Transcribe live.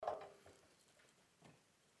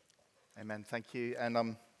Amen. Thank you.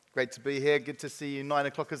 And great to be here. Good to see you 9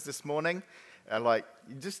 o'clockers this morning. You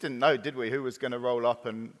just didn't know, did we, who was going to roll up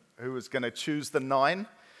and who was going to choose the 9?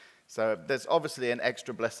 So there's obviously an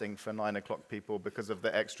extra blessing for 9 o'clock people because of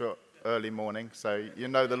the extra early morning. So you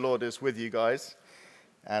know the Lord is with you guys.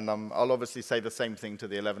 And I'll obviously say the same thing to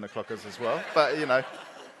the 11 o'clockers as well. But,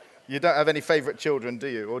 you don't have any favorite children, do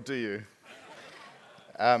you? Or do you?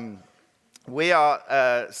 We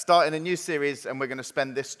are starting a new series, and we're going to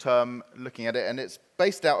spend this term looking at it. And it's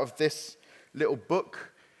based out of this little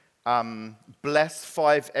book, Bless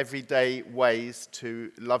 5 Everyday Ways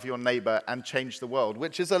to Love Your Neighbor and Change the World,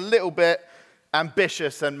 which is a little bit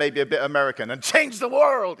ambitious and maybe a bit American, and change the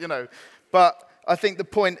world, But I think the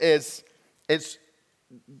point is, it's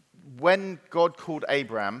when God called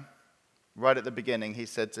Abraham, right at the beginning, he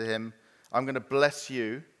said to him, I'm going to bless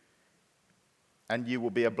you, and you will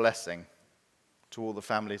be a blessing to all the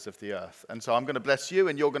families of the earth. And so I'm going to bless you,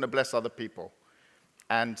 and you're going to bless other people.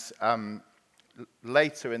 And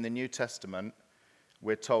later in the New Testament,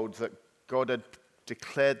 we're told that God had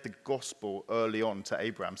declared the gospel early on to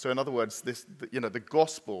Abraham. So in other words, the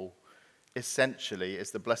gospel essentially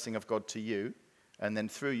is the blessing of God to you, and then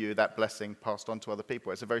through you, that blessing passed on to other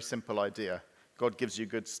people. It's a very simple idea. God gives you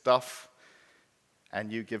good stuff,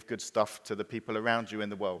 and you give good stuff to the people around you in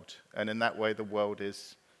the world. And in that way, the world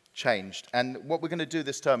is changed. And what we're going to do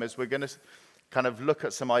this term is we're going to kind of look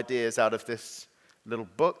at some ideas out of this little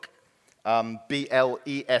book.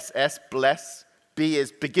 B-L-E-S-S, bless. B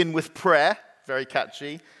is begin with prayer, very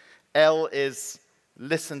catchy. L is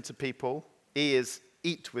listen to people. E is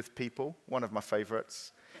eat with people, one of my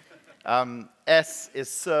favorites. S is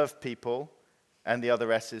serve people. And the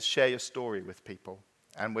other S is share your story with people.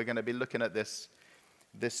 And we're going to be looking at this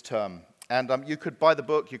term. And you could buy the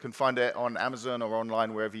book. You can find it on Amazon or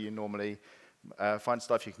online, wherever you normally find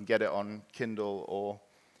stuff. You can get it on Kindle or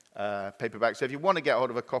paperback. So if you want to get hold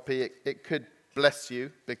of a copy, it could bless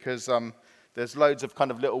you, because there's loads of kind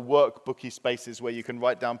of little workbooky spaces where you can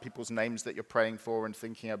write down people's names that you're praying for and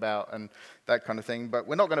thinking about and that kind of thing. But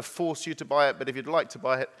we're not going to force you to buy it. But if you'd like to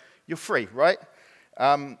buy it, you're free, right?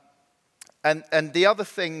 And the other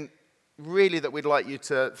thing really that we'd like you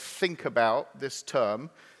to think about this term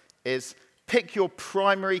is pick your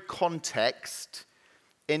primary context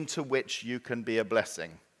into which you can be a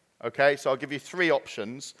blessing. Okay, so I'll give you 3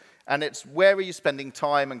 options, and it's where are you spending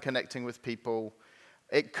time and connecting with people.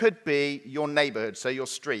 It could be your neighborhood, so your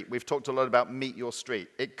street. We've talked a lot about meet your street.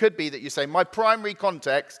 It could be that you say, my primary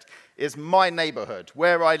context is my neighborhood,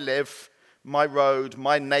 where I live, my road,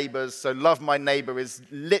 my neighbors. So love my neighbor is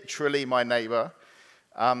literally my neighbor.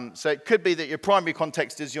 So it could be that your primary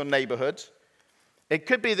context is your neighborhood. It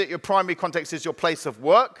could be that your primary context is your place of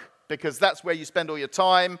work, because that's where you spend all your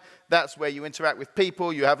time. That's where you interact with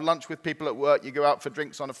people. You have lunch with people at work. You go out for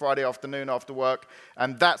drinks on a Friday afternoon after work.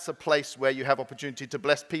 And that's a place where you have opportunity to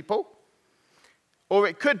bless people. Or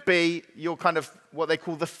it could be your kind of what they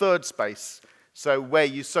call the third space. So where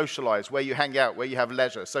you socialize, where you hang out, where you have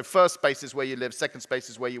leisure. So first space is where you live. Second space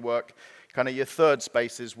is where you work. Kind of your third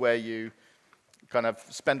space is where you kind of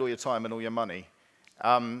spend all your time and all your money.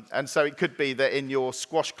 And so it could be that in your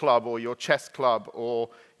squash club or your chess club or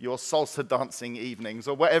your salsa dancing evenings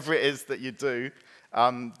or whatever it is that you do,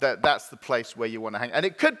 that's the place where you want to hang. And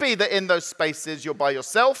it could be that in those spaces you're by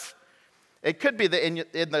yourself. It could be that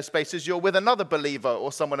in those spaces you're with another believer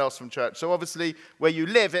or someone else from church. So obviously where you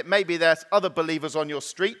live, it may be there's other believers on your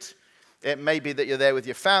street. It may be that you're there with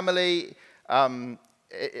your family.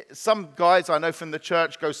 Some guys I know from the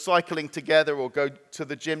church go cycling together or go to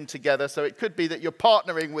the gym together. So it could be that you're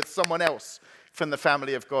partnering with someone else from the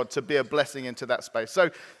family of God to be a blessing into that space. So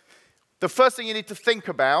the first thing you need to think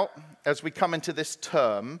about as we come into this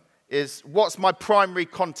term is, what's my primary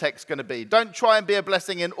context going to be? Don't try and be a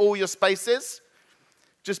blessing in all your spaces.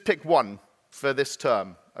 Just pick one for this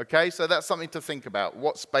term, okay? So that's something to think about.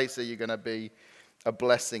 What space are you going to be a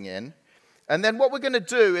blessing in? And then what we're going to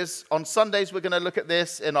do is, on Sundays, we're going to look at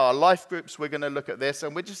this. In our life groups, we're going to look at this.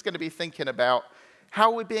 And we're just going to be thinking about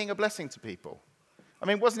how we're being a blessing to people. I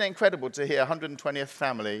mean, wasn't it incredible to hear 120th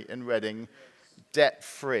family in Reading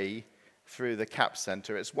debt-free through the CAP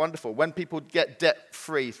Centre? It's wonderful. When people get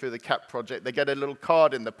debt-free through the CAP project, they get a little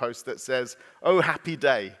card in the post that says, "Oh, happy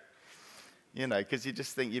day." Because you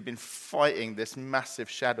just think you've been fighting this massive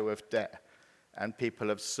shadow of debt. And people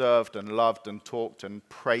have served and loved and talked and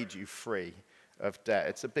prayed you free of debt.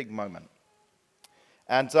 It's a big moment.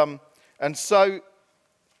 And so,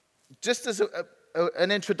 just as an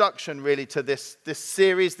introduction, really, to this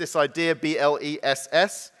series, this idea,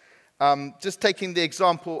 B-L-E-S-S, just taking the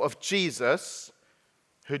example of Jesus,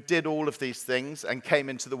 who did all of these things and came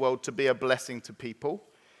into the world to be a blessing to people.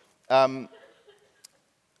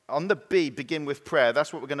 On the B, begin with prayer.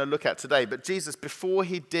 That's what we're going to look at today. But Jesus, before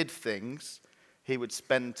he did things, he would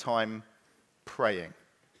spend time praying.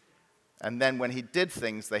 And then when he did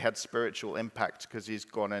things, they had spiritual impact because he's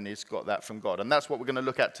gone and he's got that from God. And that's what we're going to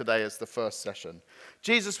look at today as the first session.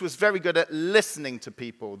 Jesus was very good at listening to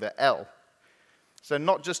people, the L. So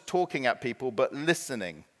not just talking at people, but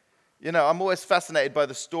listening. You know, I'm always fascinated by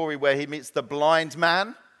the story where he meets the blind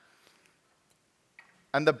man.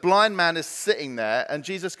 And the blind man is sitting there, and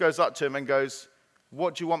Jesus goes up to him and goes,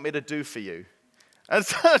 "What do you want me to do for you?" And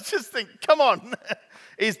so I just think, come on.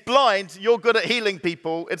 He's blind. You're good at healing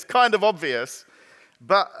people. It's kind of obvious.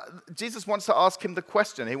 But Jesus wants to ask him the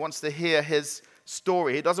question. He wants to hear his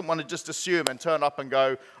story. He doesn't want to just assume and turn up and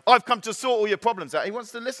go, "I've come to sort all your problems out." He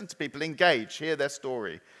wants to listen to people, engage, hear their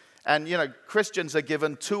story. And, you know, Christians are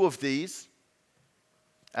given 2 of these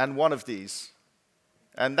and 1 of these.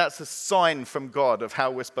 And that's a sign from God of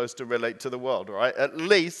how we're supposed to relate to the world, right? At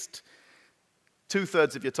least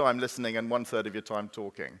 2/3 of your time listening and 1/3 of your time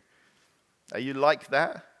talking. Are you like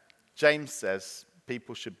that? James says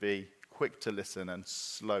people should be quick to listen and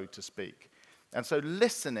slow to speak. And so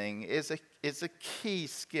listening is a key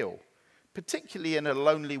skill, particularly in a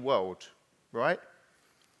lonely world, right?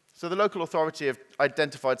 So the local authority have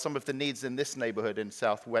identified some of the needs in this neighborhood in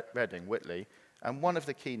South Reading, Whitley, and one of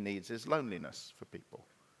the key needs is loneliness for people.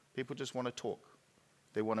 People just want to talk.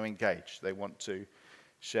 They want to engage. They want to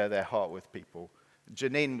share their heart with people.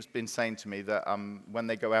 Janine's been saying to me that when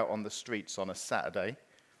they go out on the streets on a Saturday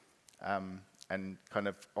and kind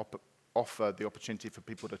of offer the opportunity for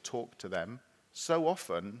people to talk to them, so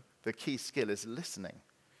often the key skill is listening.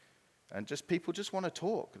 And people just want to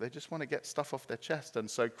talk. They just want to get stuff off their chest. And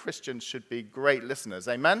so Christians should be great listeners.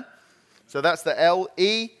 Amen? So that's the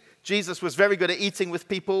L-E. Jesus was very good at eating with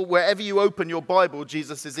people. Wherever you open your Bible,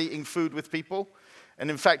 Jesus is eating food with people.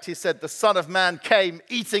 And in fact, he said the Son of Man came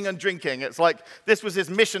eating and drinking. It's like this was his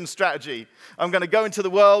mission strategy. I'm going to go into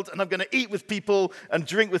the world and I'm going to eat with people and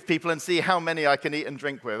drink with people and see how many I can eat and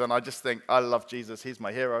drink with. And I just think, I love Jesus. He's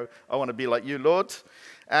my hero. I want to be like you, Lord.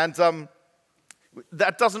 And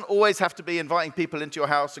that doesn't always have to be inviting people into your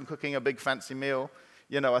house and cooking a big fancy meal.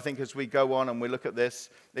 You know, I think as we go on and we look at this,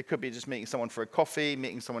 it could be just meeting someone for a coffee,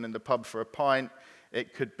 meeting someone in the pub for a pint.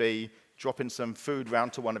 It could be dropping some food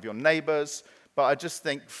round to one of your neighbors. But I just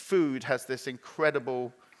think food has this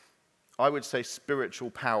incredible, I would say,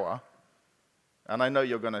 spiritual power. And I know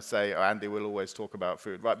you're going to say, "Oh, Andy will always talk about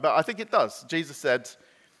food," right? But I think it does. Jesus said,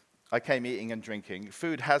 "I came eating and drinking."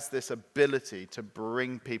 Food has this ability to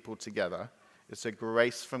bring people together. It's a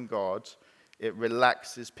grace from God. It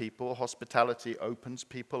relaxes people. Hospitality opens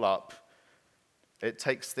people up. It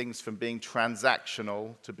takes things from being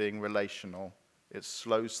transactional to being relational. It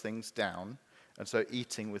slows things down. And so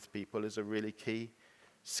eating with people is a really key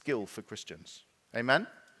skill for Christians. Amen?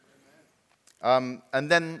 And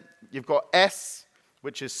then you've got S,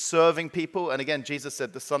 which is serving people. And again, Jesus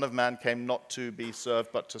said the Son of Man came not to be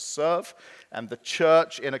served, but to serve. And the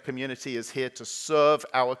church in a community is here to serve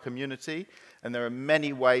our community. And there are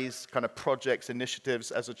many ways, kind of projects,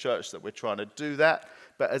 initiatives as a church that we're trying to do that.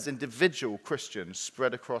 But as individual Christians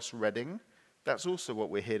spread across Reading, that's also what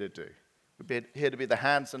we're here to do. We're here to be the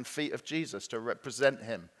hands and feet of Jesus, to represent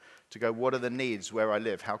him, to go, what are the needs where I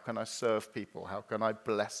live? How can I serve people? How can I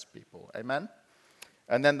bless people? Amen?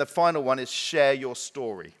 And then the final one is share your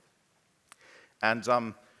story.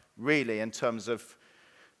 And really, in terms of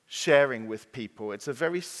sharing with people, it's a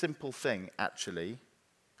very simple thing, actually.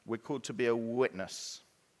 We're called to be a witness.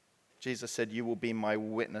 Jesus said, "You will be my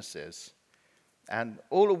witnesses." And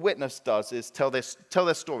all a witness does is tell their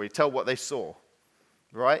story, tell what they saw,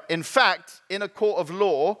 right? In fact, in a court of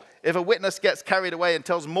law, if a witness gets carried away and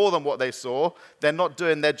tells more than what they saw, they're not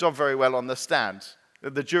doing their job very well on the stand.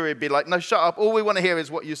 The jury would be like, "No, shut up. All we want to hear is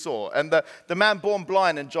what you saw." And the man born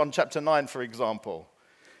blind in John chapter 9, for example,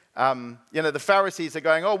 the Pharisees are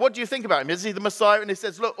going, "Oh, what do you think about him? Is he the Messiah?" And he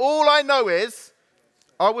says, "Look, all I know is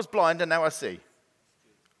I was blind and now I see.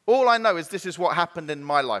 All I know is this is what happened in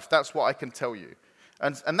my life. That's what I can tell you."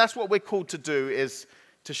 And that's what we're called to do, is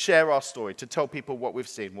to share our story, to tell people what we've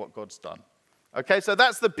seen, what God's done. Okay, so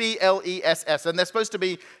that's the BLESS. And they're supposed to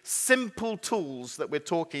be simple tools that we're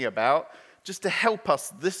talking about just to help us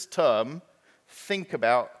this term think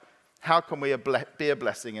about how can we be a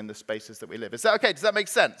blessing in the spaces that we live. Is that okay? Does that make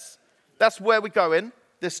sense? That's where we're going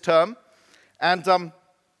this term. And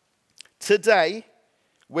today,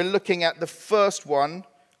 we're looking at the first one,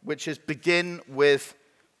 which is begin with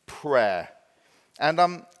prayer. And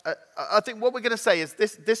I think what we're going to say is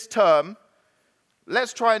this term,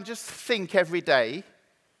 let's try and just think every day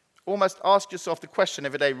almost ask yourself the question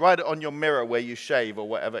every day, write it on your mirror where you shave or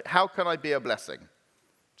whatever. How can I be a blessing?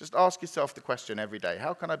 Just ask yourself the question every day.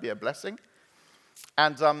 How can I be a blessing?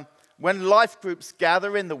 And when life groups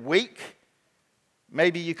gather in the week,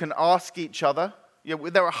 maybe you can ask each other.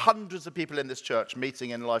 There are hundreds of people in this church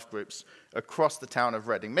meeting in life groups across the town of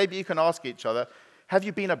Reading. Maybe you can ask each other, have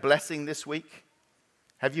you been a blessing this week?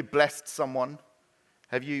 Have you blessed someone?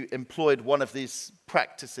 Have you employed one of these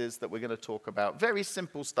practices that we're going to talk about? Very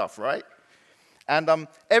simple stuff, right? And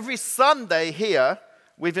every Sunday here,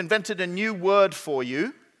 we've invented a new word for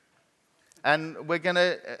you. And we're going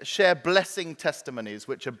to share blessing testimonies,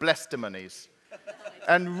 which are blesstimonies.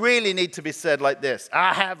 And really need to be said like this: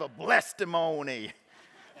 I have a blesstimony.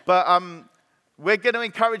 But we're going to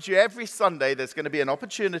encourage you every Sunday. There's going to be an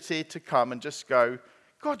opportunity to come and just go,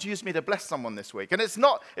 God used me to bless someone this week. And it's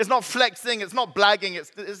not flexing, it's not blagging,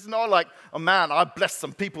 it's not like, oh man, I blessed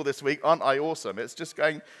some people this week, aren't I awesome? It's just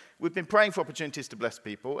going, we've been praying for opportunities to bless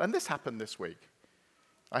people, and this happened this week.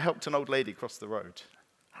 I helped an old lady cross the road.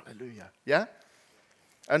 Hallelujah. Yeah?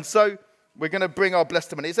 And so we're going to bring our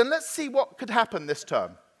blesstimonies, and let's see what could happen this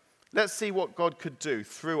term. Let's see what God could do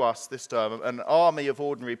through us this term, an army of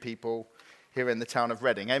ordinary people here in the town of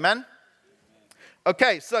Reading. Amen?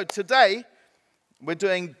 Okay, so today we're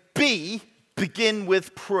doing begin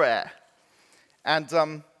with prayer.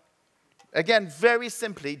 And again, very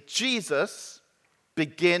simply, Jesus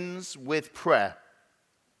begins with prayer.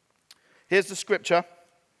 Here's the scripture.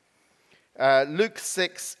 Luke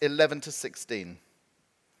 6:11-16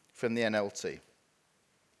 from the NLT.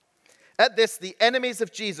 At this, the enemies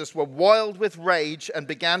of Jesus were wild with rage and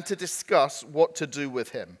began to discuss what to do with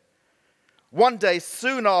him. One day,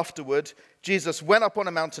 soon afterward, Jesus went up on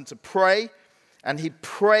a mountain to pray, and he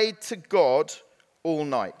prayed to God all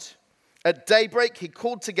night. At daybreak, he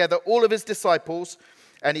called together all of his disciples,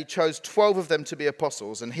 and he chose 12 of them to be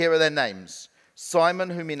apostles. And here are their names: Simon,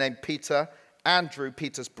 whom he named Peter, Andrew,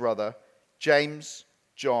 Peter's brother, James,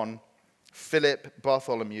 John, Philip,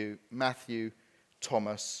 Bartholomew, Matthew,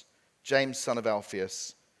 Thomas, James, son of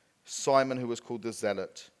Alphaeus, Simon, who was called the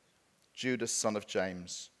Zealot, Judas, son of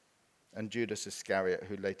James, and Judas Iscariot,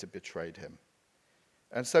 who later betrayed him.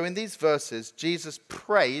 And so in these verses, Jesus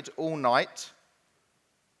prayed all night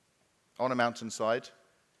on a mountainside.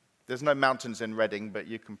 There's no mountains in Reading, but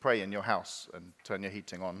you can pray in your house and turn your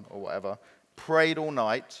heating on or whatever. Prayed all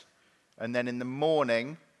night, and then in the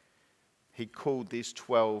morning, he called these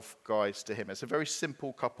 12 guys to him. It's a very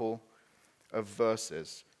simple couple of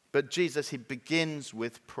verses. But Jesus, he begins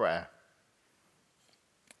with prayer.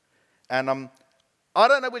 And I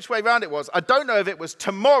don't know which way round it was. I don't know if it was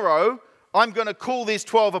tomorrow I'm going to call these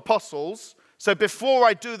 12 apostles. So before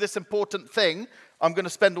I do this important thing, I'm going to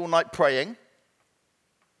spend all night praying.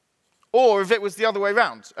 Or if it was the other way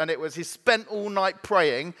around, and it was he spent all night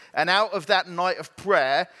praying, and out of that night of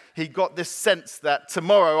prayer, he got this sense that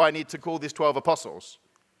tomorrow I need to call these 12 apostles.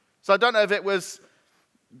 So I don't know if it was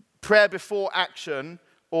prayer before action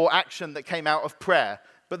or action that came out of prayer.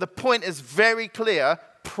 But the point is very clear: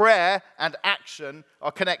 prayer and action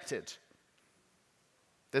are connected.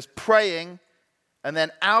 There's praying, and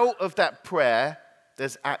then out of that prayer,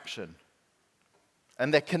 there's action.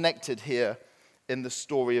 And they're connected here in the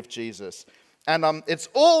story of Jesus. And it's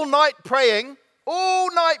all night praying.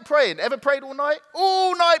 All night praying. Ever prayed all night?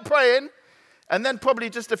 All night praying. And then probably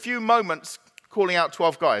just a few moments calling out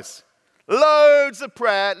 12 guys. Loads of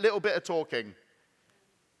prayer, little bit of talking.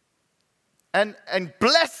 And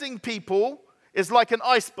blessing people is like an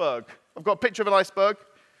iceberg. I've got a picture of an iceberg.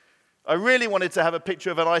 I really wanted to have a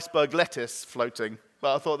picture of an iceberg lettuce floating,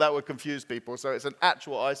 but I thought that would confuse people, so it's an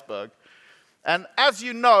actual iceberg. And as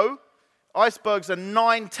you know, icebergs are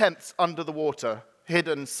 9/10 under the water,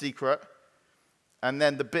 hidden, secret, and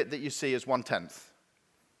then the bit that you see is 1/10,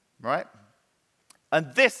 right?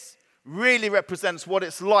 And this really represents what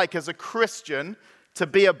it's like as a Christian to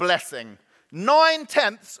be a blessing.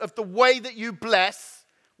 9/10 of the way that you bless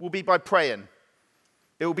will be by praying.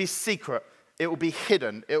 It will be secret. It will be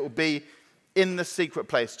hidden. It will be in the secret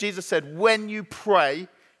place. Jesus said, when you pray,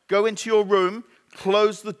 go into your room,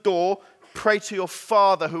 close the door, pray to your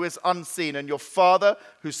Father who is unseen, and your Father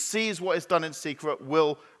who sees what is done in secret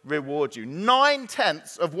will reward you.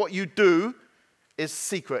 9/10 of what you do is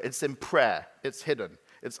secret. It's in prayer. It's hidden.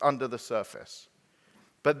 It's under the surface.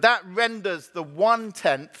 But that renders the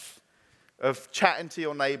 1/10 of chatting to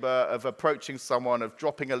your neighbor, of approaching someone, of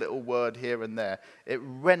dropping a little word here and there. It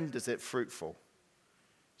renders it fruitful.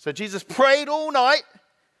 So Jesus prayed all night,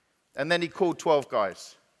 and then he called 12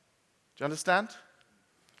 guys. Do you understand?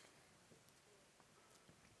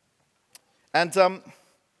 And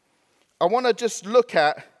I want to just look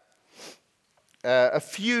at a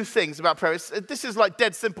few things about prayer. This is like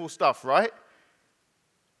dead simple stuff, right?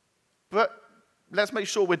 But let's make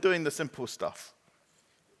sure we're doing the simple stuff.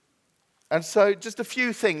 And so just a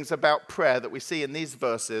few things about prayer that we see in these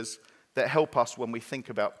verses that help us when we think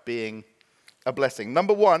about being a blessing.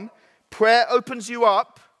 Number one, prayer opens you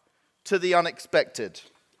up to the unexpected.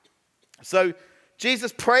 So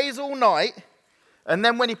Jesus prays all night, and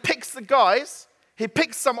then when he picks the guys, he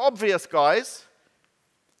picks some obvious guys.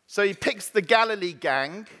 So he picks the Galilee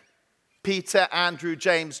gang, Peter, Andrew,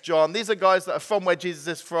 James, John. These are guys that are from where Jesus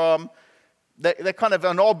is from. They're kind of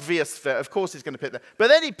an obvious fit. Of course he's going to pick them. But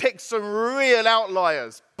then he picks some real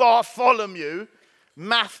outliers. Bartholomew,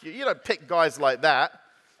 Matthew. You don't pick guys like that.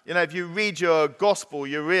 You know, if you read your gospel,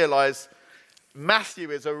 you realize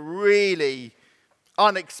Matthew is a really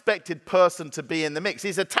unexpected person to be in the mix.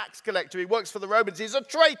 He's a tax collector. He works for the Romans. He's a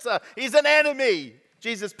traitor. He's an enemy.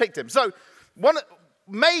 Jesus picked him. So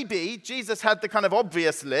maybe Jesus had the kind of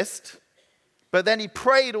obvious list, but then he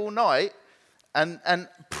prayed all night, and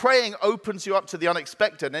praying opens you up to the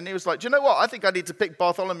unexpected. And he was like, do you know what? I think I need to pick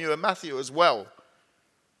Bartholomew and Matthew as well.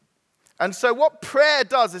 And so what prayer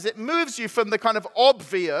does is it moves you from the kind of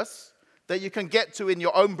obvious that you can get to in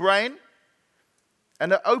your own brain,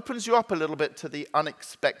 and it opens you up a little bit to the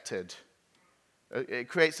unexpected. It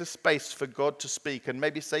creates a space for God to speak and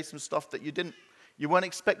maybe say some stuff that you weren't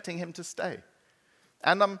expecting him to say.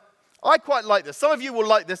 And I quite like this. Some of you will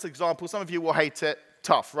like this example. Some of you will hate it.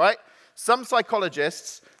 Tough, right? Some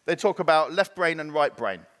psychologists, they talk about left brain and right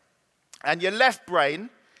brain. And your left brain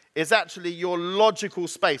is actually your logical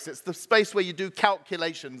space. It's the space where you do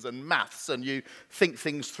calculations and maths and you think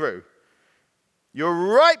things through. Your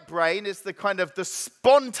right brain is the kind of the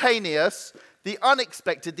spontaneous, the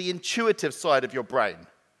unexpected, the intuitive side of your brain,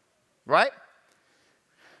 right?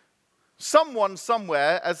 Someone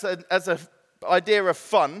somewhere, as an idea of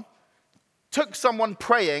fun, took someone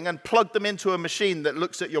praying and plugged them into a machine that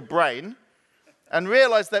looks at your brain and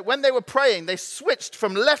realized that when they were praying, they switched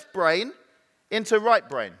from left brain into right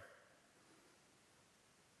brain.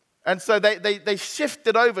 And so they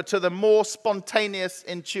shifted over to the more spontaneous,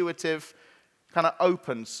 intuitive, kind of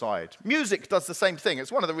open side. Music does the same thing.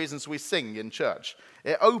 It's one of the reasons we sing in church.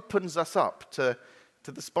 It opens us up to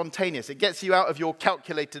the spontaneous. It gets you out of your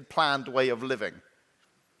calculated, planned way of living.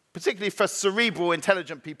 Particularly for cerebral,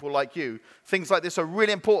 intelligent people like you, things like this are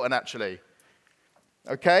really important, actually.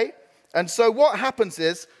 Okay? And so what happens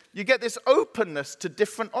is you get this openness to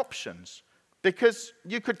different options, because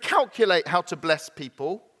you could calculate how to bless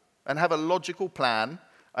people and have a logical plan.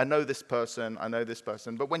 I know this person.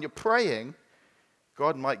 But when you're praying,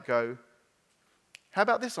 God might go, how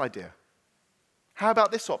about this idea? How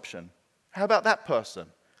about this option? How about that person?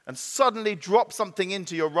 And suddenly drop something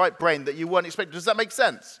into your right brain that you weren't expecting. Does that make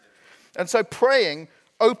sense? And so praying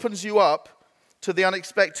opens you up to the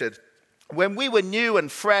unexpected. When we were new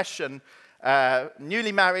and fresh and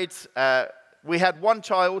newly married, we had one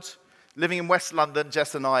child living in West London,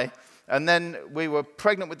 Jess and I, and then we were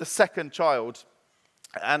pregnant with the second child.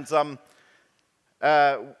 And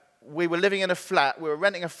we were living in a flat. We were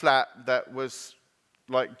renting a flat that was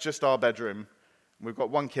like just our bedroom. We've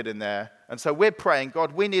got one kid in there. And so we're praying,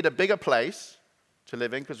 God, we need a bigger place to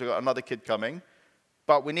live in because we've got another kid coming,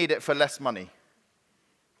 but we need it for less money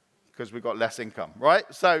because we've got less income, right?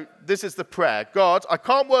 So this is the prayer. God, I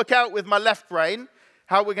can't work out with my left brain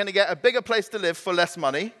how we're going to get a bigger place to live for less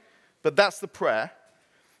money, but that's the prayer.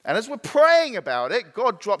 And as we're praying about it,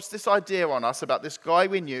 God drops this idea on us about this guy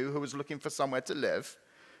we knew who was looking for somewhere to live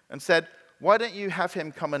and said, why don't you have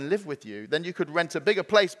him come and live with you? Then you could rent a bigger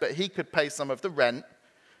place, but he could pay some of the rent.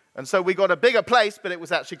 And so we got a bigger place, but it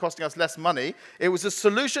was actually costing us less money. It was a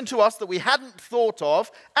solution to us that we hadn't thought of,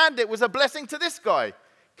 and it was a blessing to this guy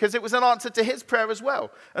because it was an answer to his prayer as well.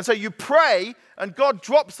 And so you pray, and God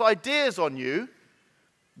drops ideas on you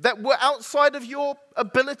that were outside of your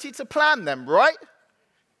ability to plan them, right?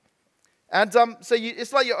 And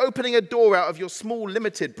it's like you're opening a door out of your small,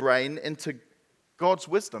 limited brain into God's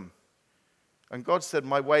wisdom. And God said,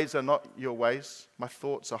 my ways are not your ways. My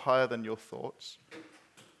thoughts are higher than your thoughts.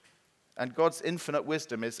 And God's infinite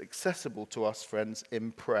wisdom is accessible to us, friends,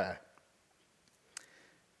 in prayer.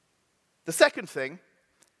 The second thing,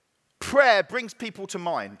 prayer brings people to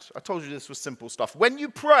mind. I told you this was simple stuff. When you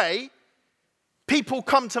pray, people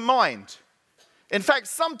come to mind. In fact,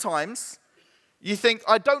 sometimes you think,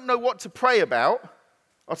 I don't know what to pray about.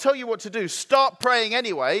 I'll tell you what to do. Start praying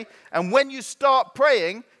anyway. And when you start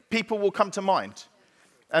praying, people will come to mind.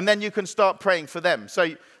 And then you can start praying for them.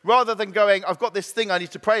 So rather than going, I've got this thing I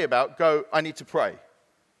need to pray about, go, I need to pray.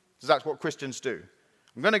 Because that's what Christians do.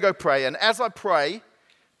 I'm going to go pray. And as I pray,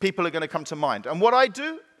 people are going to come to mind. And what I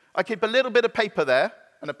do, I keep a little bit of paper there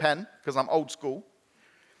and a pen, because I'm old school.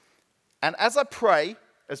 And as I pray,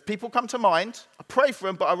 as people come to mind, I pray for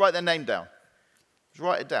them, but I write their name down. Just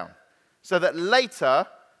write it down. So that later,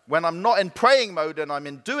 when I'm not in praying mode and I'm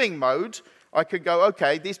in doing mode, I could go,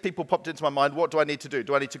 okay, these people popped into my mind. What do I need to do?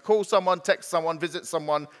 Do I need to call someone, text someone, visit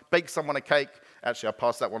someone, bake someone a cake? Actually, I'll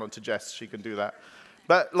pass that one on to Jess. She can do that.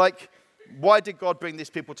 But why did God bring these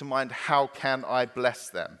people to mind? How can I bless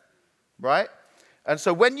them? Right? And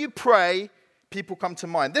so when you pray, people come to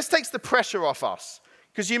mind. This takes the pressure off us.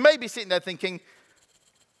 Because you may be sitting there thinking,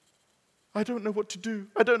 I don't know what to do.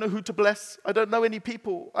 I don't know who to bless. I don't know any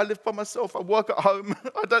people. I live by myself. I work at home.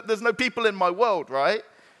 There's no people in my world, right?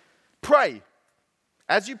 Pray.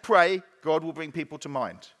 As you pray, God will bring people to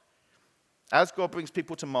mind. As God brings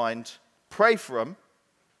people to mind, pray for them.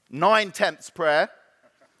 9/10 prayer.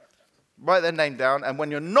 Write their name down. And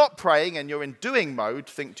when you're not praying and you're in doing mode,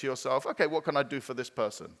 think to yourself, okay, what can I do for this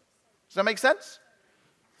person? Does that make sense?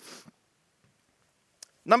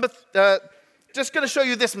 Just going to show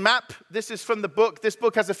you this map. This is from the book. This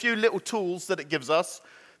book has a few little tools that it gives us.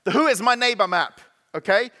 The Who is My Neighbor map,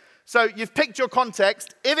 okay? So you've picked your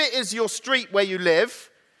context. If it is your street where you live,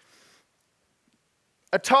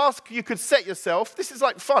 a task you could set yourself. This is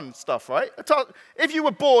like fun stuff, right? If you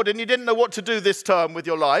were bored and you didn't know what to do this term with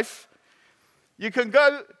your life, you can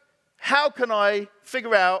go, how can I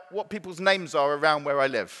figure out what people's names are around where I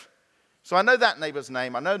live? So I know that neighbor's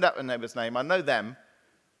name. I know that neighbor's name. I know them.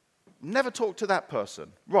 Never talk to that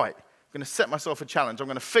person. Right, I'm going to set myself a challenge. I'm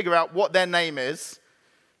going to figure out what their name is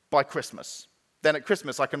by Christmas. Then at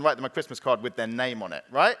Christmas, I can write them a Christmas card with their name on it,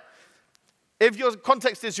 right? If your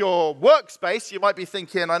context is your workspace, you might be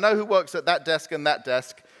thinking, I know who works at that desk and that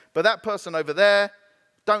desk, but that person over there,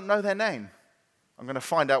 don't know their name. I'm going to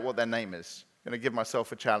find out what their name is. I'm going to give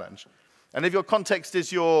myself a challenge. And if your context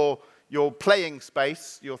is your playing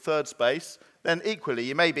space, your third space, then equally,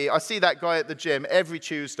 you may be, I see that guy at the gym every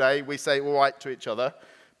Tuesday, we say all right to each other,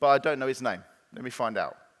 but I don't know his name. Let me find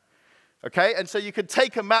out. Okay, and so you could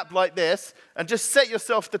take a map like this and just set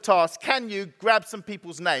yourself the task. Can you grab some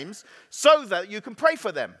people's names so that you can pray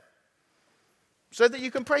for them? So that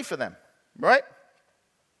you can pray for them, right?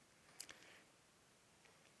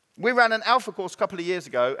 We ran an Alpha course a couple of years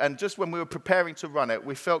ago, and just when we were preparing to run it,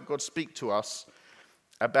 we felt God speak to us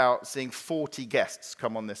about seeing 40 guests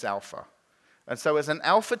come on this Alpha. And so as an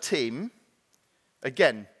Alpha team,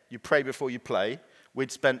 again, you pray before you play. We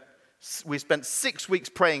spent 6 weeks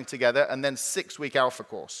praying together and then 6-week Alpha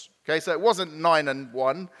course. Okay, so it wasn't 9 and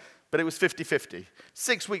 1, but it was 50-50.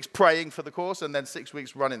 6 weeks praying for the course and then 6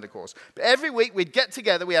 weeks running the course. But every week we'd get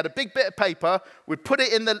together, we had a big bit of paper, we'd put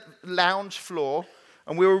it in the lounge floor,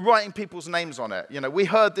 and we were writing people's names on it. You know, we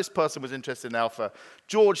heard this person was interested in Alpha.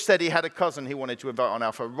 George said he had a cousin he wanted to invite on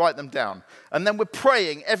Alpha. Write them down. And then we're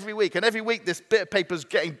praying every week. And every week this bit of paper is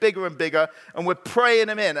getting bigger and bigger. And we're praying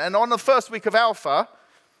them in. And on the first week of Alpha,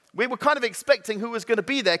 we were kind of expecting who was going to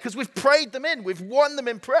be there because we've prayed them in. We've won them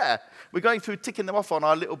in prayer. We're going through ticking them off on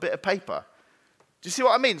our little bit of paper. Do you see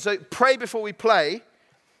what I mean? So pray before we play.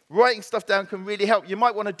 Writing stuff down can really help. You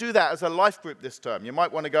might want to do that as a life group this term. You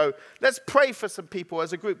might want to go, let's pray for some people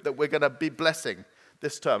as a group that we're going to be blessing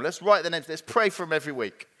this term. Let's write their names. Let's pray for them every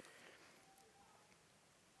week.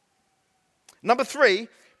 Number 3,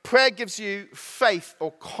 prayer gives you faith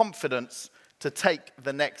or confidence to take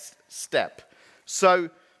the next step. So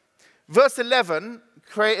verse 11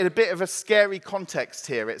 created a bit of a scary context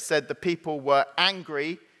here. It said the people were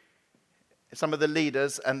angry, some of the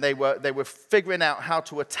leaders, and they were figuring out how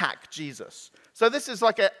to attack Jesus. So this is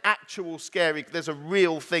like an actual scary, there's a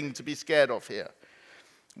real thing to be scared of here.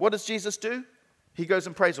 What does Jesus do? He goes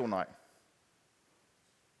and prays all night.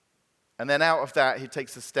 And then out of that, he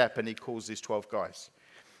takes a step and he calls these 12 guys.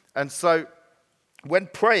 And so when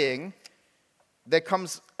praying, there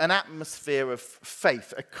comes an atmosphere of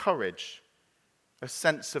faith, a courage, a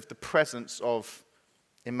sense of the presence of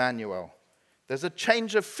Emmanuel. There's a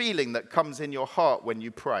change of feeling that comes in your heart when you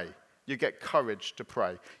pray. You get courage to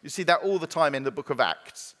pray. You see that all the time in the book of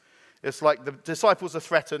Acts. It's like the disciples are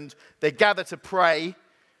threatened, they gather to pray,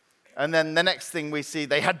 and then the next thing we see,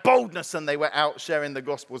 they had boldness and they were out sharing the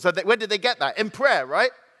gospel. So where did they get that? In prayer,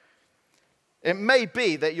 right? It may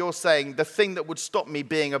be that you're saying the thing that would stop me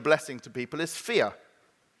being a blessing to people is fear.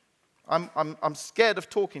 I'm scared of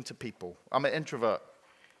talking to people. I'm an introvert.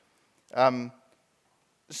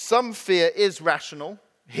 Some fear is rational.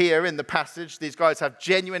 Here in the passage, these guys have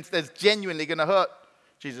they're genuinely going to hurt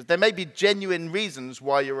Jesus. There may be genuine reasons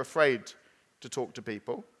why you're afraid to talk to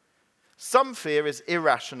people. Some fear is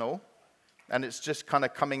irrational, and it's just kind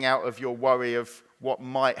of coming out of your worry of what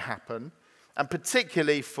might happen. And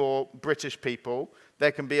particularly for British people,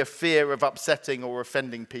 there can be a fear of upsetting or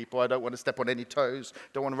offending people. I don't want to step on any toes,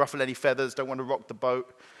 don't want to ruffle any feathers, don't want to rock the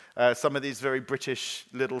boat. Some of these very British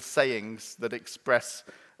little sayings that express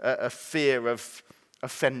a fear of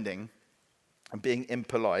offending and being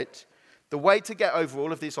impolite. The way to get over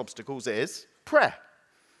all of these obstacles is prayer.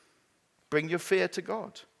 Bring your fear to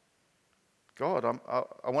God. God,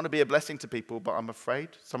 I want to be a blessing to people, but I'm afraid.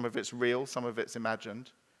 Some of it's real, some of it's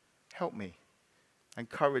imagined. Help me. And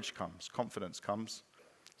courage comes, confidence comes,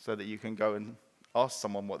 so that you can go and ask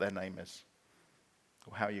someone what their name is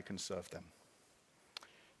or how you can serve them.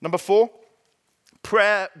 Number 4,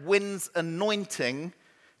 prayer wins anointing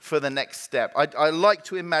for the next step. I like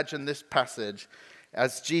to imagine this passage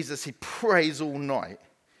as Jesus, he prays all night.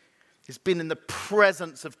 He's been in the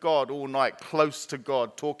presence of God all night, close to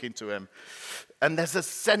God, talking to him. And there's a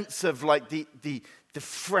sense of like the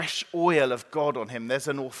fresh oil of God on him. There's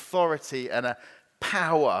an authority and a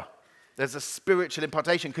power. There's a spiritual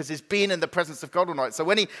impartation because he's been in the presence of God all night. So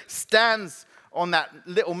when he stands on that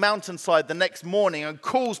little mountainside the next morning and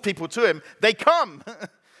calls people to him, they come.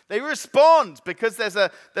 They respond because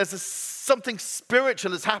there's something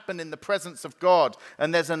spiritual has happened in the presence of God,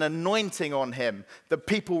 and there's an anointing on him that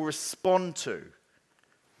people respond to.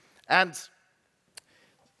 And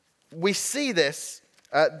we see this,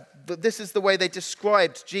 this is the way they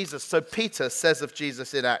described Jesus. So Peter says of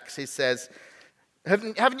Jesus in Acts, he says,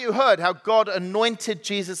 haven't you heard how God anointed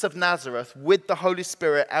Jesus of Nazareth with the Holy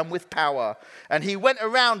Spirit and with power? And he went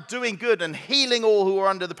around doing good and healing all who were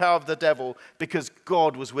under the power of the devil because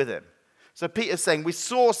God was with him. So Peter's saying we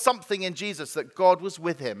saw something in Jesus that God was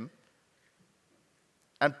with him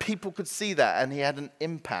and people could see that and he had an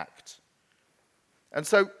impact. And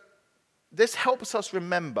so this helps us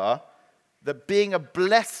remember that being a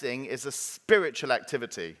blessing is a spiritual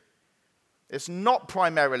activity. It's not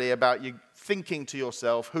primarily about you thinking to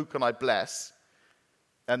yourself, who can I bless?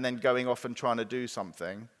 And then going off and trying to do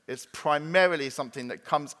something. It's primarily something that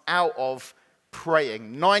comes out of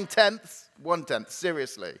praying. 9/10, 1/10,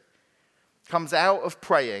 seriously. Comes out of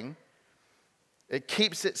praying. It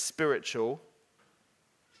keeps it spiritual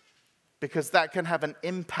because that can have an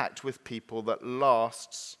impact with people that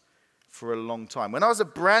lasts for a long time. When I was a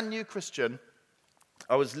brand new Christian,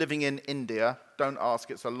 I was living in India. Don't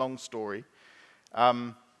ask, it's a long story.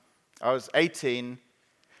 I was 18,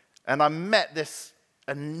 and I met this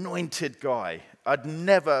anointed guy. I'd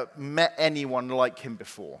never met anyone like him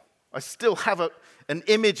before. I still have an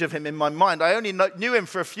image of him in my mind. I only knew him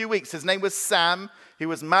for a few weeks. His name was Sam. He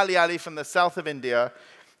was Malayali from the south of India.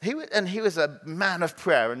 He was a man of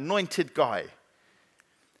prayer, anointed guy.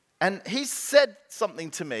 And he said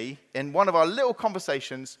something to me in one of our little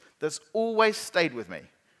conversations that's always stayed with me.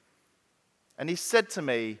 And he said to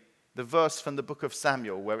me, the verse from the book of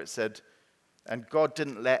Samuel where it said, and God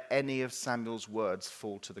didn't let any of Samuel's words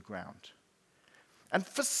fall to the ground. And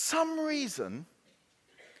for some reason,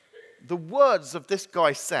 the words of this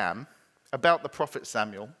guy Sam about the prophet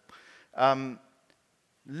Samuel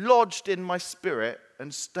lodged in my spirit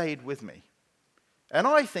and stayed with me. And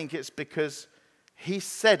I think it's because he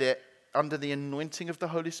said it under the anointing of the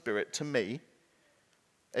Holy Spirit to me.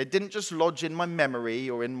 It didn't just lodge in my memory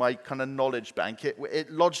or in my kind of knowledge bank. It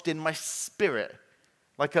lodged in my spirit.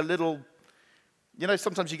 Like a little,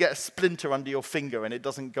 sometimes you get a splinter under your finger and it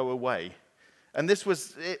doesn't go away. And this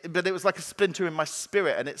was, but it was like a splinter in my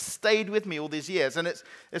spirit and it stayed with me all these years. And it's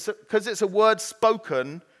because it's a word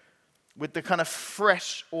spoken with the kind of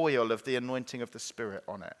fresh oil of the anointing of the Spirit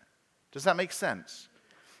on it. Does that make sense?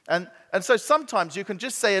 And so sometimes you can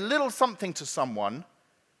just say a little something to someone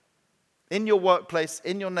in your workplace,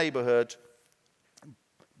 in your neighborhood,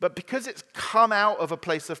 but because it's come out of a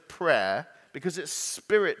place of prayer, because it's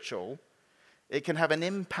spiritual, it can have an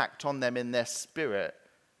impact on them in their spirit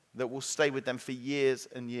that will stay with them for years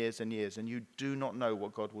and years and years, and you do not know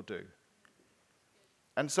what God will do.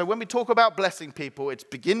 And so when we talk about blessing people, it's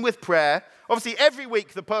begin with prayer. Obviously, every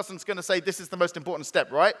week the person's going to say, this is the most important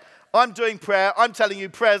step, right? I'm doing prayer. I'm telling you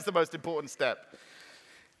prayer is the most important step.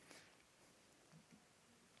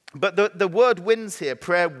 But the word wins here,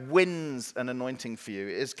 prayer wins an anointing for you.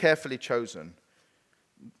 It is carefully chosen.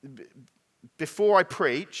 Before I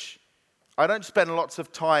preach, I don't spend lots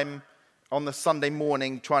of time on the Sunday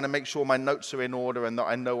morning trying to make sure my notes are in order and that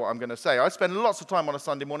I know what I'm going to say. I spend lots of time on a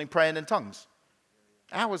Sunday morning praying in tongues.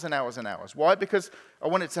 Hours and hours and hours. Why? Because I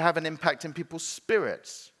want it to have an impact in people's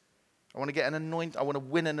spirits. I want to get I want to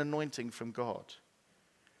win an anointing from God.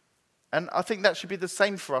 And I think that should be the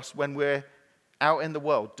same for us when we're out in the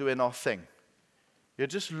world doing our thing. You're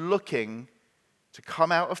just looking to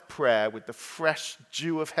come out of prayer with the fresh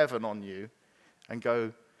dew of heaven on you and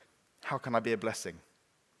go, how can I be a blessing?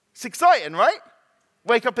 It's exciting, right?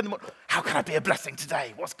 Wake up in the morning, how can I be a blessing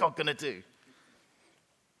today? What's God going to do?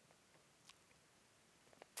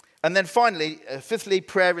 And then finally, fifthly,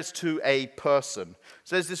 prayer is to a person.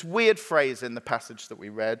 So there's this weird phrase in the passage that we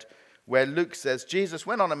read where Luke says, Jesus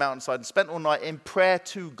went on a mountainside and spent all night in prayer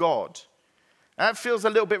to God. And that feels a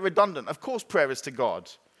little bit redundant. Of course prayer is to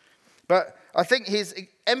God. But I think he's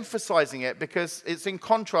emphasizing it because it's in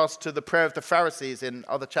contrast to the prayer of the Pharisees in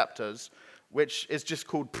other chapters, which is just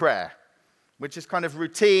called prayer, which is kind of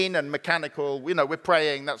routine and mechanical. You know, we're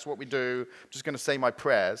praying, that's what we do. I'm just going to say my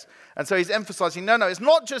prayers. And so he's emphasizing, no, it's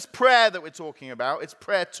not just prayer that we're talking about. It's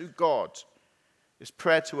prayer to God. It's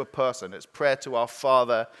prayer to a person. It's prayer to our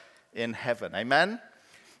Father in heaven. Amen?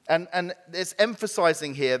 And it's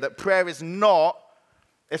emphasizing here that prayer is not,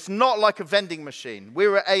 it's not like a vending machine. We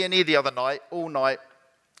were at A&E the other night, all night.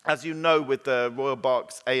 As you know, with the Royal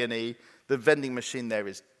Berks A&E, the vending machine there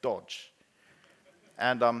is dodge.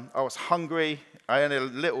 And I was hungry. I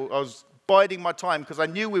was biding my time because I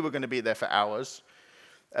knew we were going to be there for hours.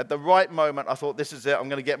 At the right moment, I thought, this is it. I'm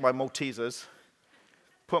going to get my Maltesers,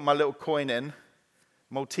 put my little coin in.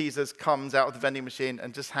 Maltesers comes out of the vending machine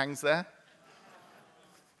and just hangs there.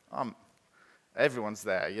 Everyone's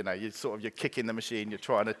there, you know. You're kicking the machine. You're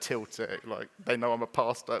trying to tilt it. Like, they know I'm a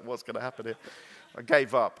pastor. What's going to happen here? I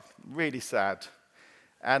gave up. Really sad.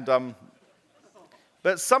 And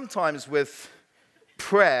but sometimes with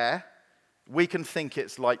prayer, we can think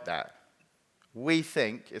it's like that. We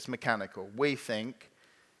think it's mechanical. We think,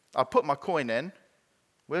 I put my coin in.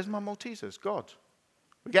 Where's my Maltesers? God.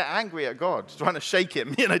 We get angry at God, trying to shake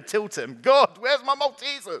him, tilt him. God, where's my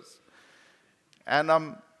Maltesers? And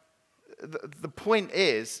the point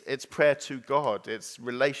is, it's prayer to God. It's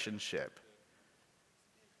relationship.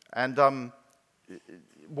 And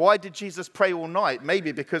why did Jesus pray all night?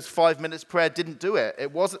 Maybe because 5 minutes prayer didn't do it.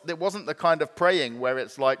 It wasn't the kind of praying where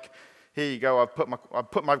it's like, here you go, I've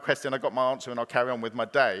put my request in, I got my answer, and I'll carry on with my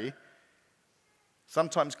day.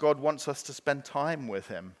 Sometimes God wants us to spend time with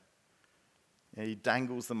him. He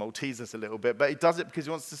dangles the Maltesers a little bit, but he does it because he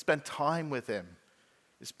wants to spend time with him.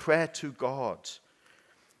 It's prayer to God.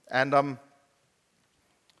 And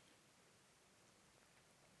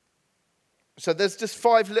so there's just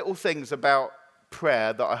 5 little things about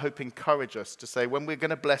prayer that I hope encourage us to say, when we're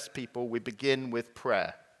going to bless people, we begin with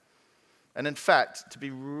prayer. And in fact, to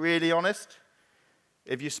be really honest,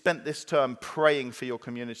 if you spent this term praying for your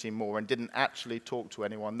community more and didn't actually talk to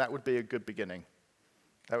anyone, that would be a good beginning.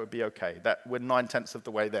 That would be okay. We're 9/10 of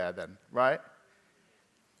the way there then, right?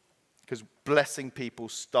 Because blessing people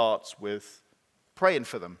starts with praying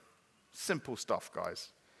for them. Simple stuff, guys.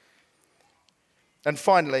 And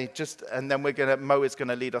finally, and then Mo is going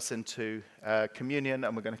to lead us into communion,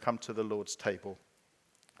 and we're going to come to the Lord's table.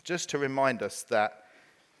 Just to remind us that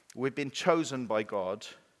we've been chosen by God,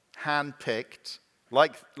 handpicked,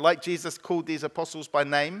 like Jesus called these apostles by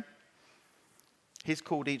name. He's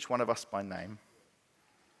called each one of us by name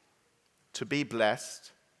to be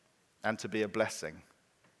blessed and to be a blessing.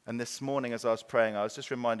 And this morning, as I was praying, I was just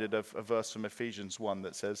reminded of a verse from Ephesians 1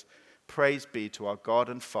 that says, "Praise be to our God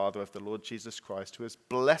and Father of the Lord Jesus Christ, who has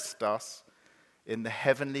blessed us in the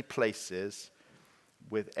heavenly places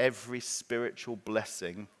with every spiritual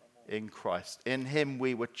blessing in Christ. In him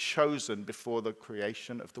we were chosen before the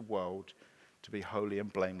creation of the world to be holy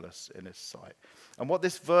and blameless in his sight." And what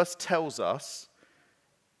this verse tells us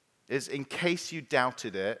is, in case you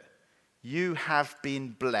doubted it, you have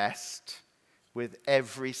been blessed with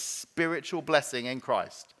every spiritual blessing in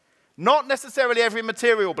Christ. Not necessarily every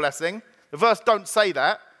material blessing. The verse don't say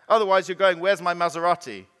that. Otherwise you're going, where's my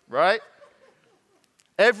Maserati, right?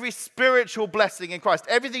 Every spiritual blessing in Christ.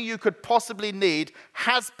 Everything you could possibly need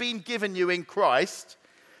has been given you in Christ.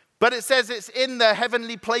 But it says it's in the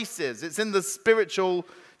heavenly places. It's in the spiritual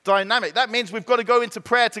dynamic. That means we've got to go into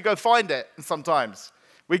prayer to go find it sometimes.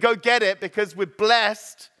 We go get it because we're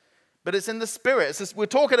blessed, but it's in the spirit. We're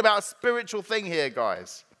talking about a spiritual thing here,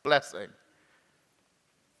 guys. Blessing.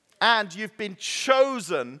 And you've been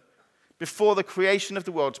chosen before the creation of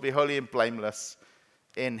the world to be holy and blameless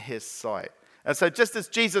in his sight. And so just as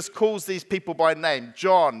Jesus calls these people by name,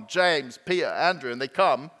 John, James, Peter, Andrew, and they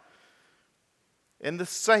come, in the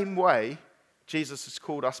same way, Jesus has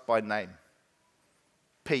called us by name.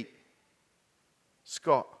 Pete,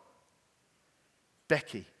 Scott,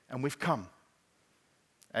 Becky, and we've come.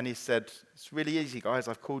 And he said, it's really easy, guys.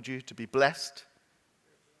 I've called you to be blessed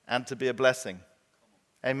and to be a blessing.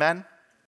 Amen?